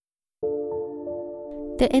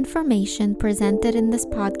The information presented in this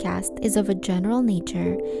podcast is of a general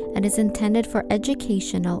nature and is intended for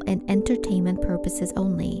educational and entertainment purposes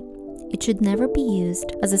only. It should never be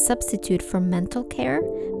used as a substitute for mental care,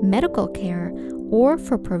 medical care, or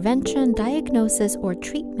for prevention, diagnosis, or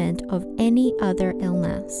treatment of any other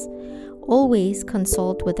illness. Always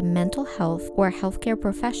consult with a mental health or healthcare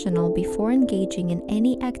professional before engaging in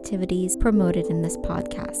any activities promoted in this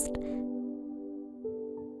podcast.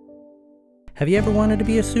 Have you ever wanted to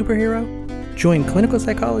be a superhero? Join clinical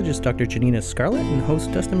psychologist Dr. Janina Scarlett and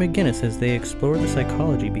host Dustin McGinnis as they explore the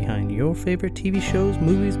psychology behind your favorite TV shows,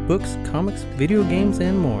 movies, books, comics, video games,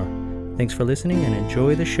 and more. Thanks for listening and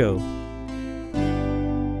enjoy the show.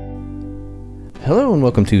 Hello and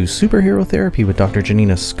welcome to Superhero Therapy with Dr.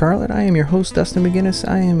 Janina Scarlett. I am your host, Dustin McGinnis.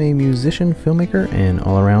 I am a musician, filmmaker, and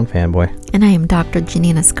all-around fanboy. And I am Dr.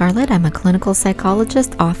 Janina Scarlett. I'm a clinical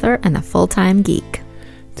psychologist, author, and a full-time geek.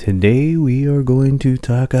 Today we are going to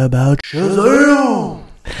talk about Shazam!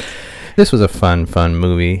 This was a fun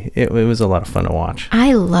movie. It was a lot of fun to watch.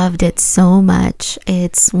 I loved it so much.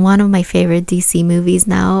 It's one of my favorite DC movies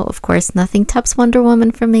now. Of course, nothing tops Wonder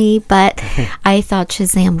Woman for me, but I thought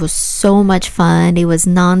Shazam was so much fun. It was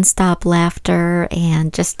non-stop laughter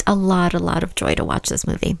and just a lot of joy to watch this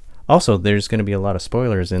movie. Also, there's going to be a lot of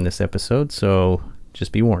spoilers in this episode, so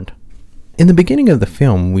just be warned. In the beginning of the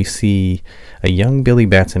film, we see a young Billy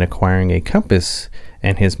Batson acquiring a compass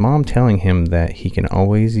and his mom telling him that he can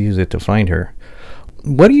always use it to find her.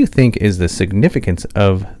 What do you think is the significance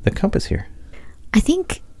of the compass here? I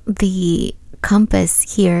think the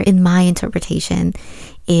compass here, in my interpretation,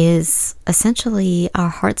 is essentially our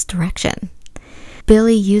heart's direction.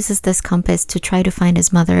 Billy uses this compass to try to find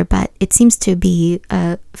his mother, but it seems to be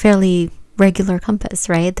a fairly regular compass,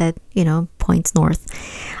 right? That, points north.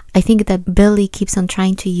 I think that Billy keeps on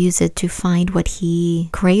trying to use it to find what he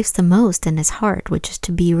craves the most in his heart, which is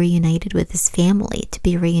to be reunited with his family, to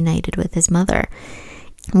be reunited with his mother.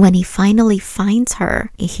 When he finally finds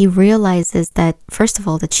her, he realizes that, first of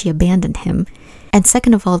all, that she abandoned him, and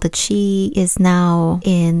second of all, that she is now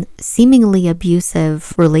in seemingly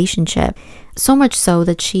abusive relationship, so much so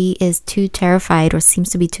that she is too terrified, or seems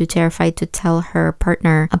to be too terrified, to tell her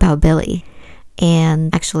partner about Billy.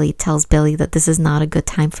 And actually tells Billy that this is not a good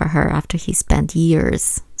time for her after he spent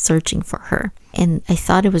years searching for her. And I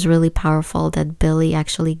thought it was really powerful that Billy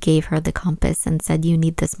actually gave her the compass and said, "You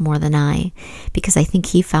need this more than I," because I think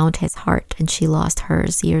he found his heart and she lost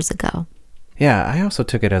hers years ago. Yeah, I also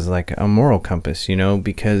took it as like a moral compass,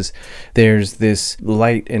 because there's this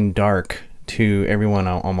light and dark to everyone,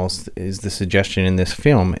 almost, is the suggestion in this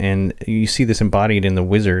film. And you see this embodied in the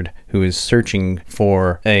wizard, who is searching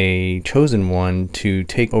for a chosen one to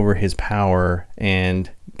take over his power and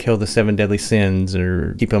kill the 7 deadly sins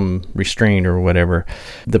or keep him restrained or whatever.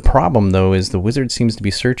 The problem, though, is the wizard seems to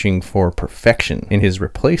be searching for perfection in his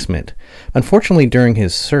replacement. Unfortunately, during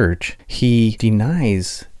his search, he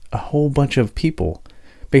denies a whole bunch of people,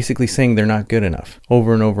 basically saying they're not good enough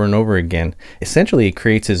over and over and over again. Essentially, he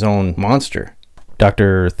creates his own monster,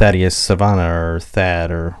 Dr. Thaddeus Savannah, or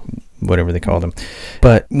Thad, or whatever they called him.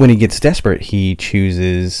 But when he gets desperate, he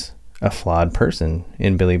chooses a flawed person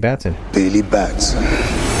in Billy Batson. Billy Batson,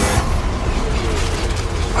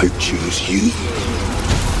 I choose you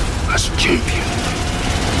as champion.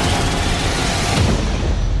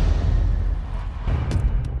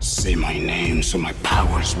 Say my name so my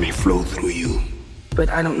powers may flow through you. But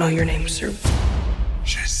I don't know your name, sir.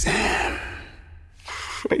 Shazam.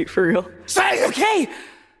 Are you for real? Say, okay!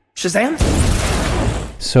 Shazam?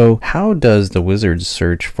 So how does the wizard's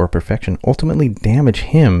search for perfection ultimately damage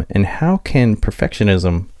him, and how can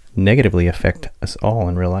perfectionism negatively affect us all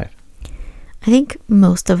in real life? I think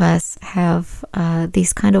most of us have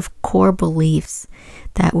these kind of core beliefs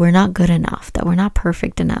that we're not good enough, that we're not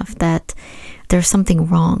perfect enough, that there's something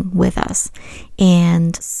wrong with us.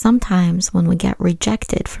 And sometimes when we get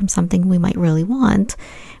rejected from something we might really want,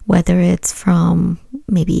 whether it's from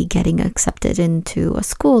maybe getting accepted into a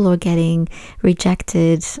school, or getting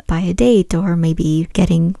rejected by a date, or maybe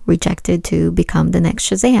getting rejected to become the next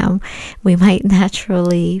Shazam, we might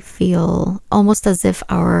naturally feel almost as if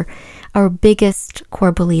our biggest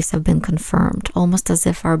core beliefs have been confirmed, almost as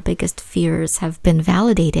if our biggest fears have been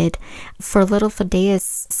validated. For little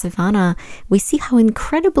Thaddeus Savannah, we see how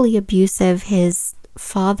incredibly abusive his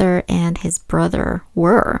father and his brother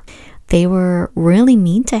were. They were really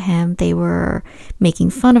mean to him. They were making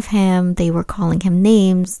fun of him. They were calling him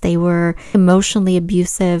names. They were emotionally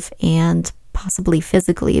abusive and possibly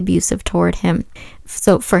physically abusive toward him.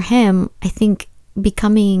 So for him, I think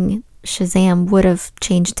becoming Shazam would have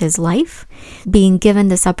changed his life. Being given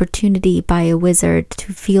this opportunity by a wizard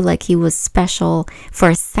to feel like he was special for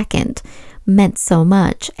a second meant so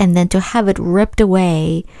much, and then to have it ripped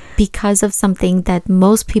away because of something that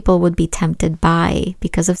most people would be tempted by,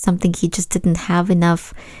 because of something he just didn't have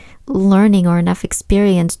enough learning or enough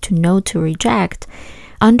experience to know to reject,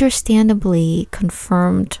 understandably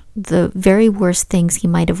confirmed the very worst things he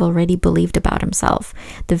might have already believed about himself,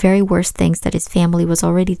 the very worst things that his family was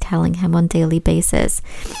already telling him on a daily basis.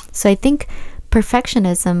 So I think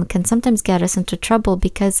perfectionism can sometimes get us into trouble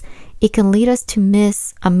because it can lead us to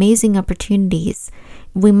miss amazing opportunities.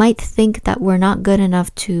 We might think that we're not good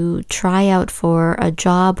enough to try out for a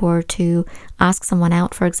job or to ask someone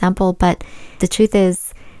out, for example, but the truth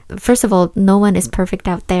is, first of all, no one is perfect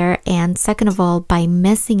out there, and second of all, by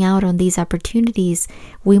missing out on these opportunities,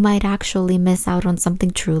 we might actually miss out on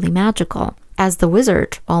something truly magical, as the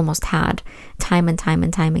wizard almost had, time and time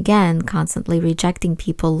and time again, constantly rejecting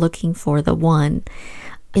people looking for the one.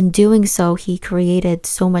 In doing so, he created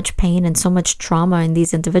so much pain and so much trauma in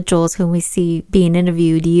these individuals whom we see being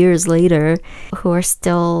interviewed years later, who are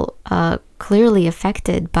still clearly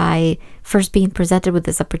affected by first being presented with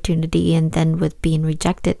this opportunity and then with being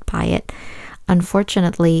rejected by it.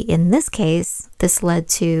 Unfortunately, in this case, this led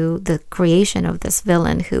to the creation of this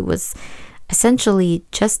villain who was essentially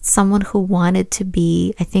just someone who wanted to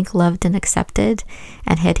be, I think, loved and accepted.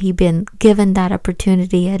 And had he been given that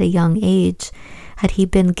opportunity at a young age, had he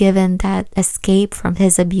been given that escape from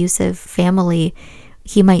his abusive family,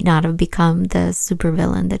 he might not have become the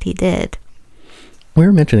supervillain that he did. We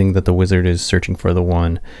were mentioning that the wizard is searching for the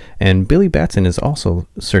one, and Billy Batson is also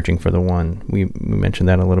searching for the one. We mentioned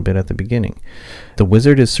that a little bit at the beginning. The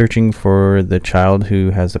wizard is searching for the child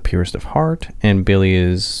who has the purest of heart, and Billy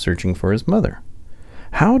is searching for his mother.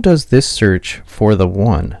 How does this search for the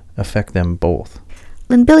one affect them both?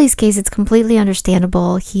 In Billy's case, it's completely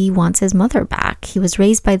understandable. He wants his mother back. He was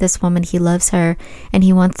raised by this woman, he loves her, and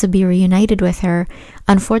he wants to be reunited with her.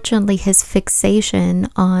 Unfortunately, his fixation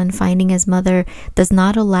on finding his mother does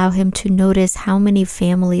not allow him to notice how many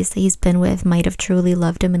families that he's been with might have truly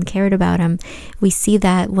loved him and cared about him. We see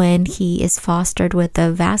that when he is fostered with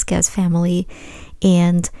the Vasquez family,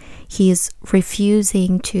 and he is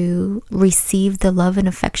refusing to receive the love and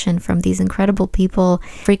affection from these incredible people,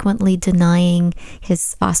 frequently denying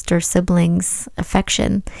his foster siblings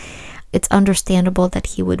affection. It's understandable that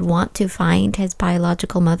he would want to find his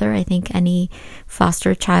biological mother. I think any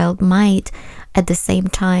foster child might. At the same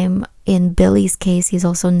time, in Billy's case, he's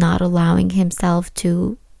also not allowing himself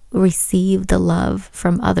to receive the love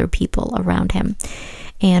from other people around him.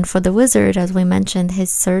 And for the wizard, as we mentioned,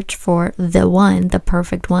 his search for the one, the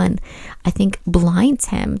perfect one, I think blinds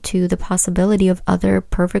him to the possibility of other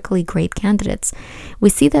perfectly great candidates. We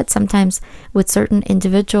see that sometimes with certain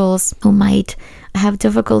individuals who might have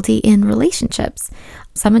difficulty in relationships.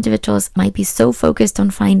 Some individuals might be so focused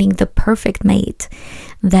on finding the perfect mate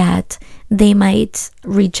that they might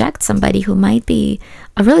reject somebody who might be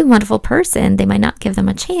a really wonderful person. They might not give them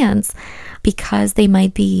a chance because they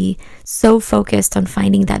might be so focused on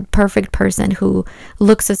finding that perfect person who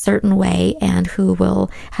looks a certain way and who will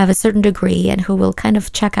have a certain degree and who will kind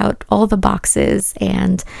of check out all the boxes.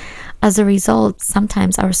 And as a result,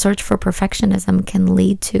 sometimes our search for perfectionism can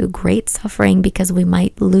lead to great suffering because we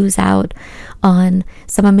might lose out on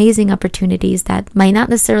some amazing opportunities that might not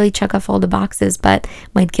necessarily check off all the boxes, but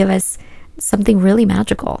might give us something really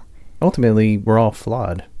magical. Ultimately, we're all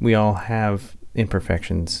flawed. We all have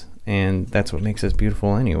imperfections, and that's what makes us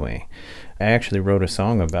beautiful anyway. I actually wrote a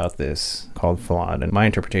song about this called Flawed, and my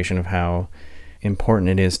interpretation of how important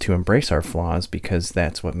it is to embrace our flaws because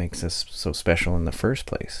that's what makes us so special in the first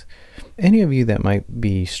place. Any of you that might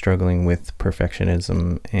be struggling with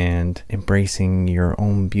perfectionism and embracing your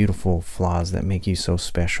own beautiful flaws that make you so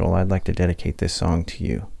special, I'd like to dedicate this song to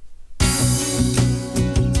you.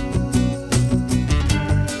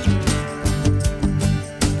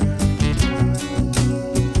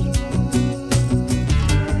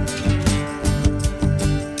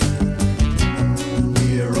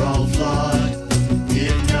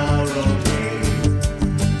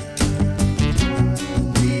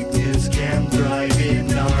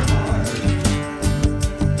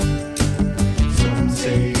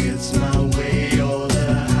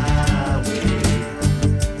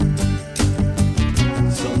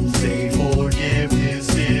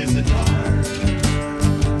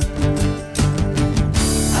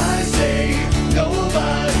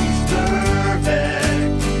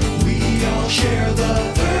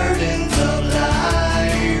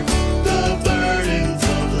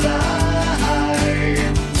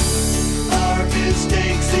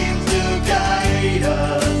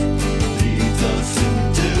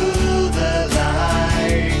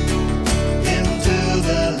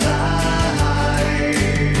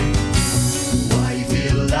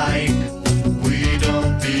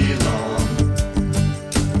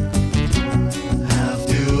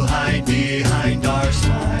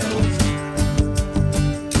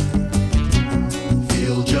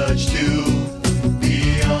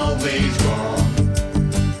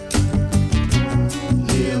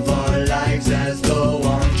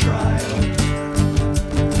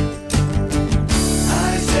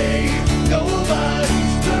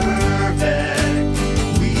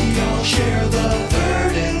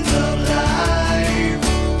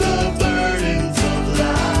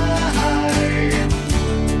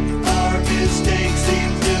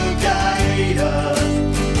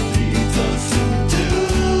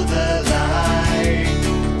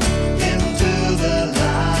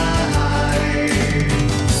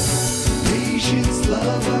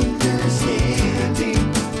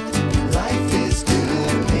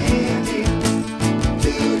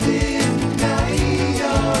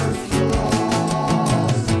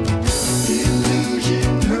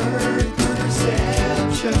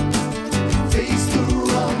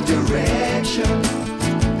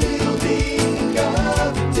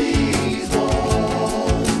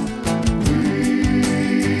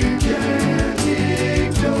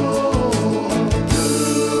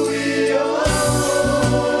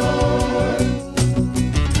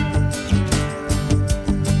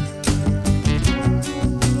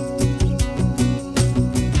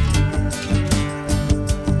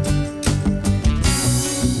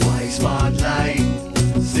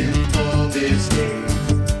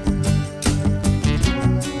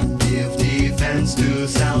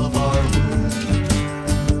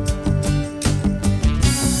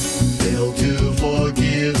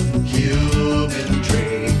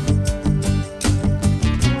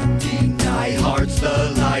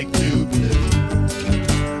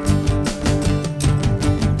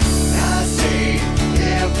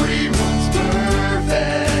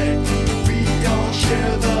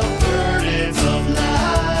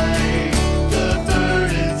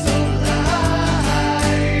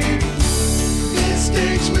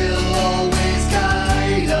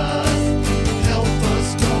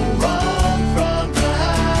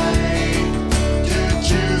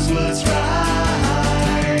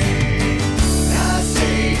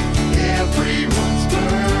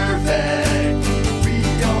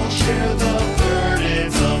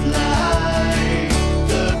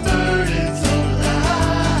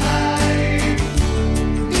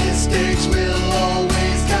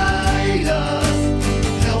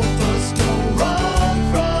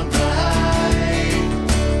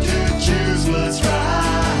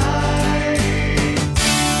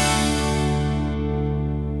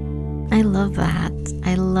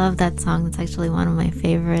 love that song. It's actually one of my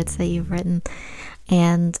favorites that you've written.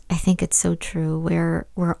 And I think it's so true.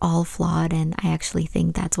 We're all flawed, and I actually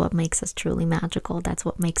think that's what makes us truly magical. That's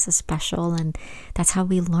what makes us special, and that's how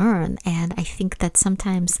we learn. And I think that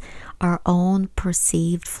sometimes our own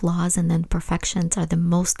perceived flaws and imperfections are the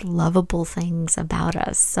most lovable things about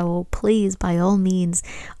us. So please, by all means,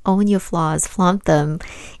 own your flaws, flaunt them,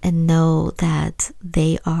 and know that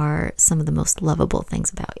they are some of the most lovable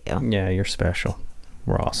things about you. Yeah, you're special.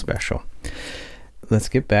 We're all special. Let's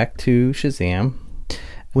get back to Shazam.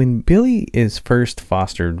 When Billy is first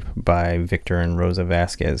fostered by Victor and Rosa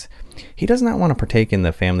Vasquez, he does not want to partake in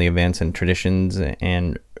the family events and traditions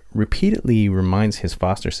and repeatedly reminds his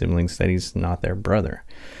foster siblings that he's not their brother.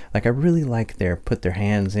 Like, I really like their put their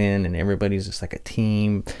hands in and everybody's just like a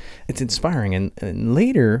team. It's inspiring. And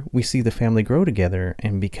later we see the family grow together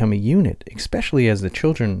and become a unit, especially as the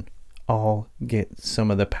children all get some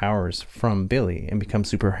of the powers from Billy and become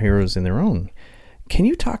superheroes in their own. Can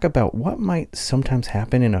you talk about what might sometimes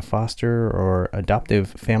happen in a foster or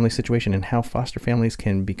adoptive family situation and how foster families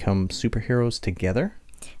can become superheroes together?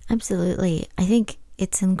 Absolutely. I think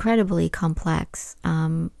it's incredibly complex.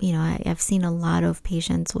 I've seen a lot of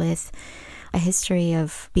patients with a history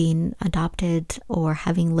of being adopted or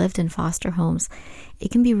having lived in foster homes.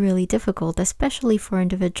 It can be really difficult, especially for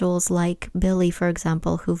individuals like Billy, for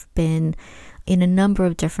example, who've been in a number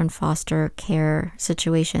of different foster care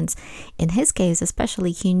situations. In his case,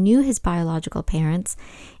 especially, he knew his biological parents,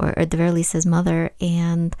 or at the very least his mother,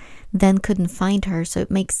 and then couldn't find her. So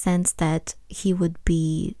it makes sense that he would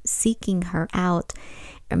be seeking her out.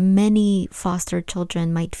 Many foster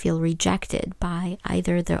children might feel rejected by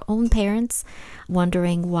either their own parents,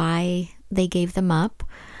 wondering why they gave them up,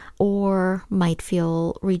 or might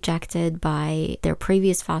feel rejected by their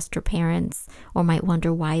previous foster parents, or might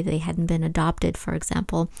wonder why they hadn't been adopted, for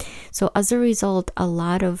example. So as a result, a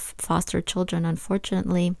lot of foster children,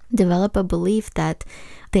 unfortunately, develop a belief that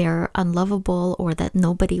they're unlovable, or that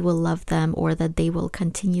nobody will love them, or that they will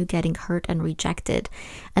continue getting hurt and rejected.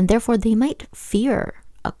 And therefore, they might fear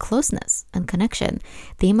a closeness and connection.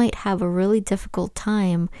 They might have a really difficult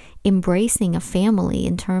time embracing a family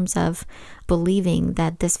in terms of believing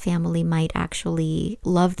that this family might actually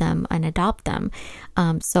love them and adopt them.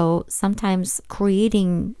 So sometimes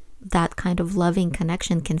creating that kind of loving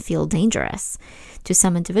connection can feel dangerous to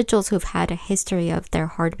some individuals who've had a history of their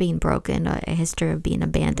heart being broken, a history of being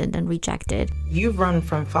abandoned and rejected. You've run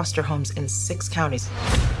from foster homes in 6 counties.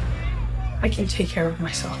 I can take care of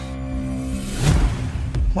myself.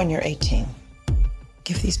 When you're 18,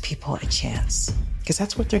 give these people a chance, because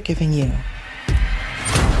that's what they're giving you.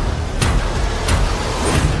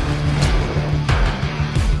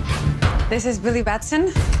 This is Billy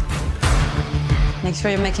Batson. Make sure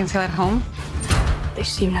you make him feel at home. They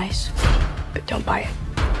seem nice, but don't buy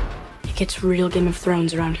it. It gets real Game of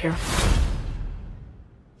Thrones around here.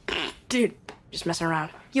 Dude, just messing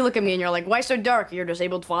around. You look at me and you're like, why so dark? You're a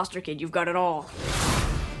disabled foster kid. You've got it all.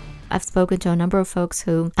 I've spoken to a number of folks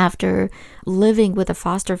who, after living with a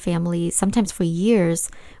foster family, sometimes for years,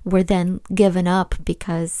 were then given up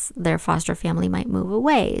because their foster family might move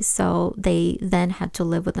away. So they then had to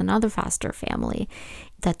live with another foster family.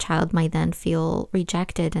 That child might then feel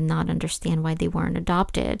rejected and not understand why they weren't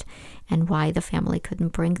adopted and why the family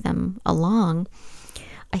couldn't bring them along.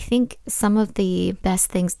 I think some of the best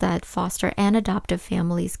things that foster and adoptive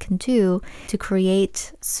families can do to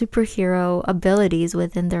create superhero abilities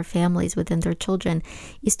within their families, within their children,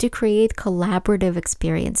 is to create collaborative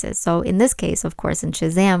experiences. So in this case, of course, in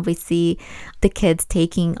Shazam, we see the kids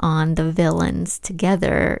taking on the villains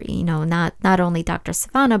together, not only Dr.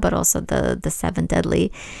 Sivana, but also the 7 deadly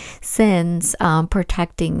sins,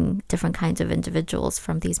 protecting different kinds of individuals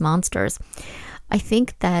from these monsters. I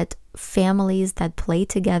think that families that play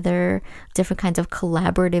together different kinds of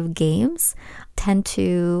collaborative games tend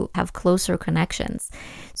to have closer connections.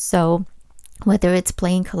 So whether it's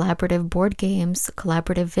playing collaborative board games,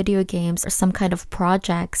 collaborative video games, or some kind of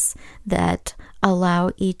projects that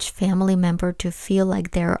allow each family member to feel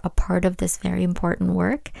like they're a part of this very important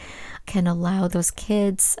work, can allow those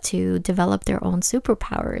kids to develop their own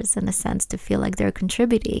superpowers, in a sense, to feel like they're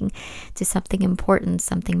contributing to something important,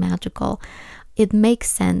 something magical. It makes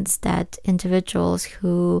sense that individuals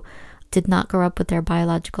who did not grow up with their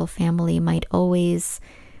biological family might always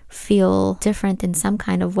feel different in some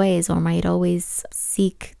kind of ways, or might always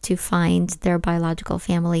seek to find their biological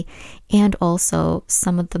family. And also,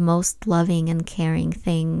 some of the most loving and caring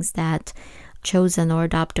things that chosen or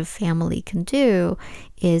adoptive family can do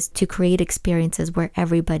is to create experiences where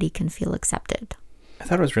everybody can feel accepted. I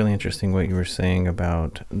thought it was really interesting what you were saying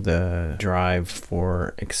about the drive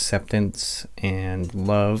for acceptance and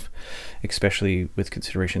love, especially with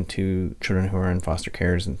consideration to children who are in foster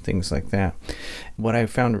cares and things like that. What I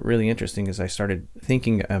found really interesting is I started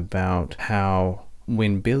thinking about how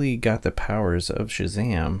when Billy got the powers of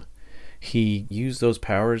Shazam, he used those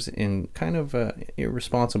powers in kind of an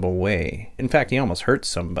irresponsible way. In fact, he almost hurt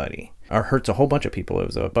somebody. Or hurts a whole bunch of people. It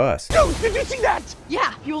was a bus. Dude, did you see that?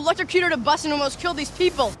 Yeah, you electrocuted a bus and almost killed these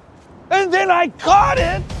people. And then I caught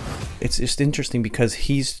it! It's just interesting because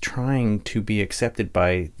he's trying to be accepted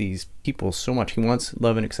by these people so much. He wants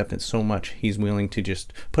love and acceptance so much, he's willing to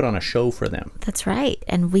just put on a show for them. That's right.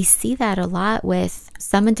 And we see that a lot with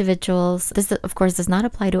some individuals. This, of course, does not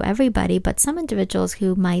apply to everybody, but some individuals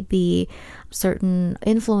who might be certain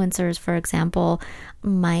influencers, for example,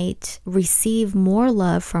 might receive more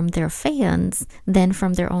love from their fans than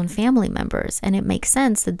from their own family members. And it makes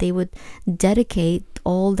sense that they would dedicate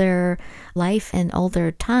all their life and all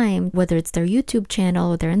their time, whether it's their YouTube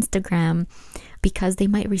channel or their Instagram, because they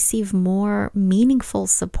might receive more meaningful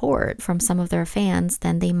support from some of their fans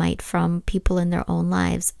than they might from people in their own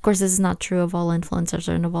lives. Of course, this is not true of all influencers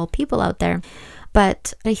or of all people out there.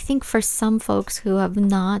 But I think for some folks who have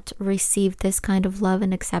not received this kind of love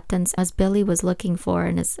and acceptance as Billy was looking for,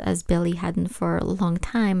 and as Billy hadn't for a long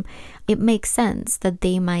time, it makes sense that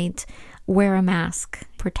they might wear a mask,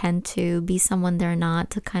 pretend to be someone they're not,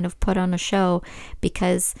 to kind of put on a show,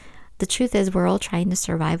 because the truth is we're all trying to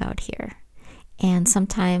survive out here. And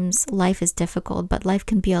sometimes life is difficult, but life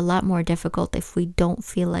can be a lot more difficult if we don't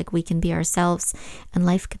feel like we can be ourselves. And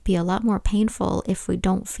life could be a lot more painful if we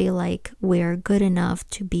don't feel like we're good enough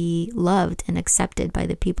to be loved and accepted by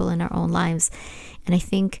the people in our own lives. And I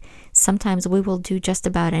think sometimes we will do just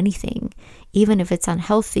about anything, even if it's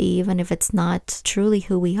unhealthy, even if it's not truly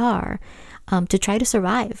who we are, to try to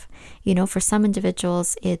survive. You know, for some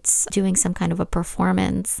individuals, it's doing some kind of a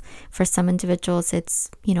performance. For some individuals,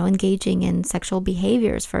 it's, engaging in sexual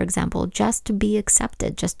behaviors, for example, just to be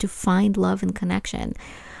accepted, just to find love and connection.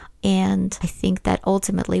 And I think that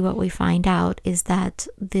ultimately what we find out is that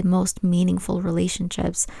the most meaningful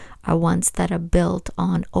relationships are ones that are built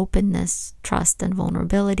on openness, trust, and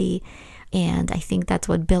vulnerability. And I think that's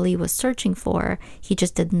what Billy was searching for. He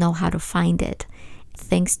just didn't know how to find it.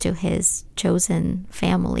 Thanks to his chosen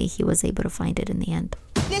family, he was able to find it in the end.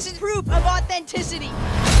 This is proof of authenticity.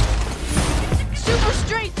 Super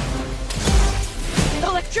strength.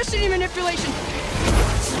 Electricity manipulation.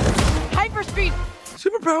 Hyperspeed.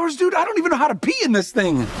 Superpowers, dude, I don't even know how to pee in this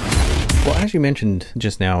thing. Well, as you mentioned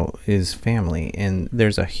just now, is family, and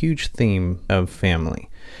there's a huge theme of family.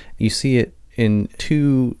 You see it in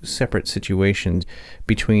two separate situations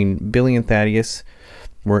between Billy and Thaddeus.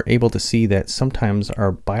 We're able to see that sometimes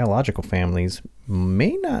our biological families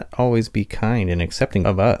may not always be kind and accepting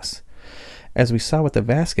of us. As we saw with the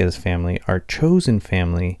Vasquez family, our chosen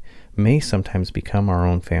family may sometimes become our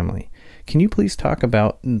own family. Can you please talk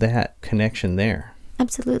about that connection there?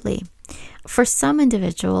 Absolutely. For some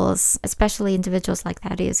individuals, especially individuals like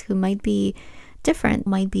Thaddeus, who might be different,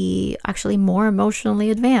 might be actually more emotionally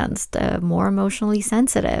advanced, more emotionally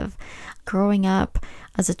sensitive, growing up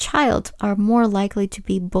as a child, are more likely to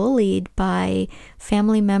be bullied by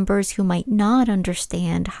family members who might not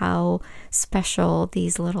understand how special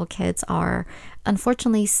these little kids are.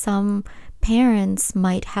 Unfortunately, some parents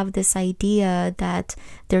might have this idea that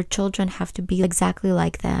their children have to be exactly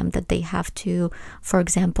like them, that they have to, for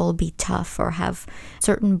example, be tough or have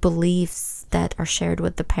certain beliefs that are shared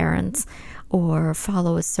with the parents or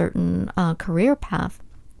follow a certain career path.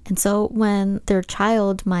 And so when their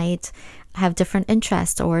child might have different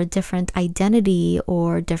interests or different identity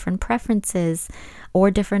or different preferences or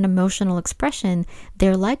different emotional expression,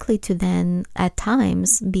 they're likely to then at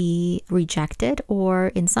times be rejected or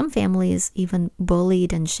in some families even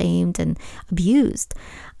bullied and shamed and abused.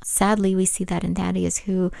 Sadly, we see that in Thaddeus,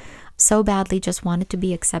 who so badly just wanted to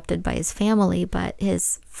be accepted by his family, but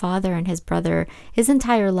his father and his brother, his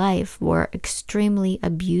entire life, were extremely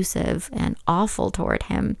abusive and awful toward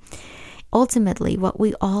him. Ultimately, what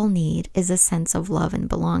we all need is a sense of love and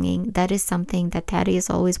belonging. That is something that Thaddeus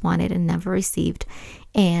always wanted and never received,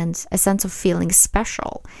 and a sense of feeling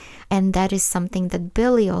special. And that is something that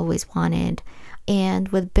Billy always wanted. And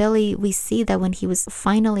with Billy, we see that when he was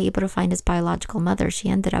finally able to find his biological mother, she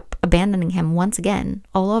ended up abandoning him once again,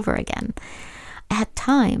 all over again. At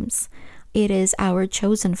times, it is our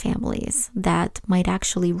chosen families that might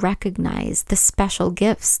actually recognize the special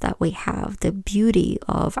gifts that we have, the beauty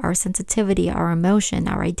of our sensitivity, our emotion,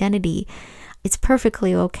 our identity. It's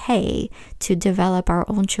perfectly okay to develop our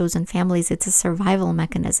own chosen families. It's a survival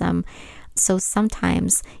mechanism. So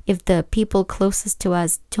sometimes if the people closest to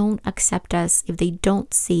us don't accept us, if they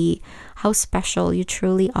don't see how special you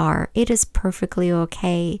truly are, it is perfectly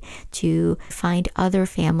okay to find other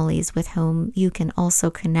families with whom you can also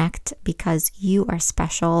connect, because you are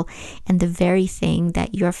special, and the very thing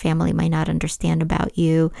that your family might not understand about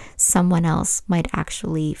you, someone else might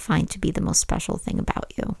actually find to be the most special thing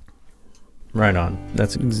about you. Right on.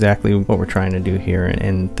 That's exactly what we're trying to do here.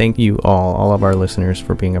 And thank you all of our listeners,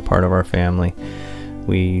 for being a part of our family.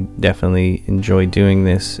 We definitely enjoy doing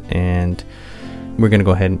this, and we're going to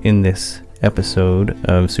go ahead and end this episode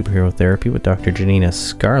of Superhero Therapy with Dr. Janina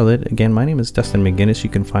Scarlett. Again, my name is Dustin McGinnis. You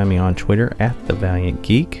can find me on Twitter at The Valiant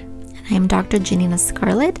Geek. I am Dr. Janina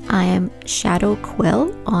Scarlett. I am Shadow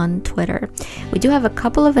Quill on Twitter. We do have a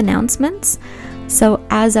couple of announcements. So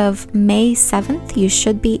as of May 7th, you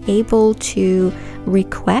should be able to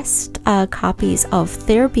request copies of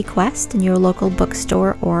Therapy Quest in your local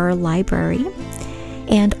bookstore or library.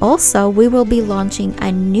 And also, we will be launching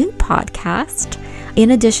a new podcast.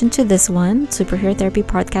 In addition to this one, Superhero Therapy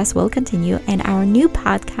Podcast will continue, and our new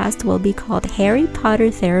podcast will be called Harry Potter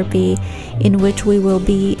Therapy, in which we will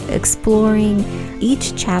be exploring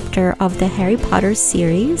each chapter of the Harry Potter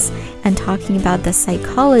series and talking about the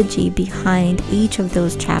psychology behind each of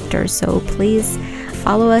those chapters. So please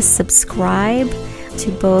follow us, subscribe to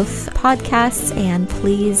both podcasts, and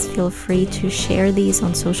please feel free to share these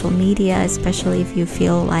on social media, especially if you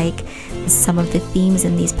feel like some of the themes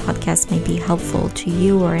in these podcasts may be helpful to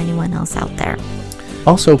you or anyone else out there.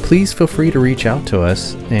 Also, please feel free to reach out to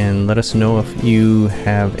us and let us know if you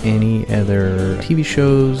have any other TV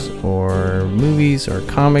shows or movies or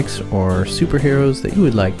comics or superheroes that you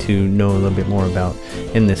would like to know a little bit more about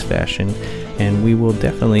in this fashion. And we will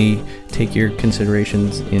definitely take your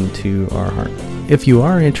considerations into our heart. If you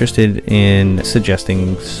are interested in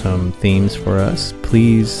suggesting some themes for us,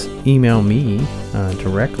 please email me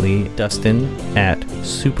directly,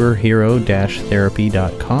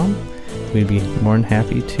 dustin@superhero-therapy.com. We'd be more than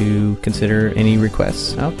happy to consider any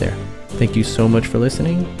requests out there. Thank you so much for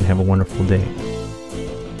listening, and have a wonderful day.